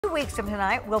2 weeks from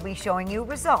tonight, we'll be showing you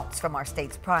results from our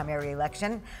state's primary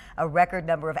election. A record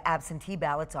number of absentee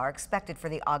ballots are expected for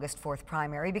the August 4th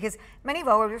primary because many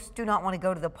voters do not want to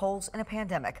go to the polls in a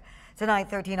pandemic. Tonight,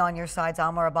 13 on Your Side's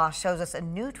Amar Abbas shows us a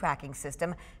new tracking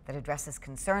system that addresses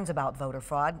concerns about voter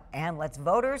fraud and lets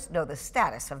voters know the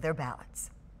status of their ballots.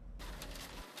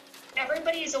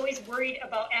 Everybody is always worried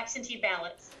about absentee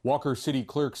ballots. Walker City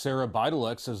Clerk Sarah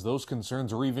Bydalek says those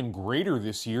concerns are even greater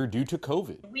this year due to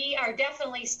COVID. We are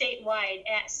definitely statewide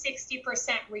at 60%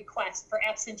 request for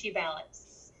absentee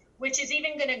ballots, which is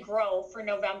even going to grow for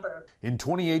November. In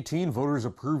 2018, voters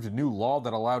approved a new law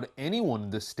that allowed anyone in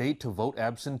the state to vote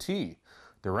absentee.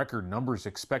 The record numbers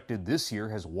expected this year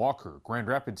has Walker, Grand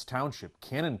Rapids Township,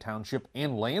 Cannon Township,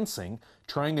 and Lansing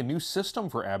trying a new system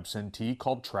for absentee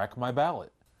called TrackMiBallot.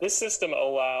 This system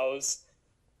allows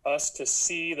us to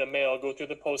see the mail go through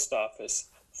the post office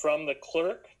from the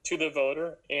clerk to the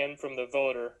voter and from the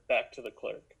voter back to the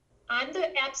clerk. On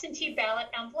the absentee ballot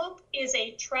envelope is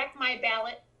a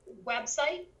TrackMiBallot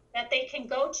website that they can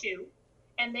go to,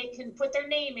 and they can put their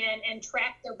name in and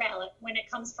track their ballot when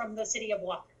it comes from the city of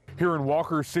Walker. Here in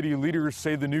Walker, city leaders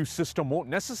say the new system won't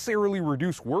necessarily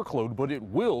reduce workload, but it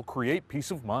will create peace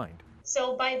of mind.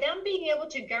 So by them being able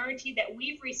to guarantee that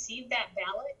we've received that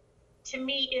ballot, to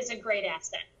me is a great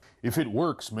asset. If it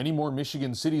works, many more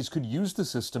Michigan cities could use the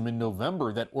system in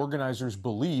November that organizers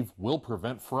believe will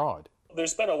prevent fraud.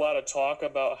 There's been a lot of talk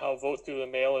about how vote through the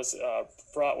mail is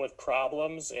fraught with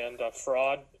problems and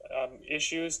fraud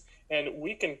issues, and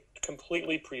we can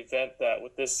completely prevent that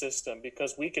with this system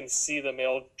because we can see the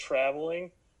mail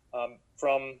traveling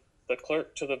from the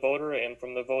clerk to the voter and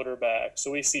from the voter back,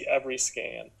 so we see every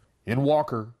scan. In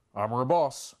Walker, Amar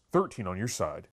Abbas, 13 on Your Side.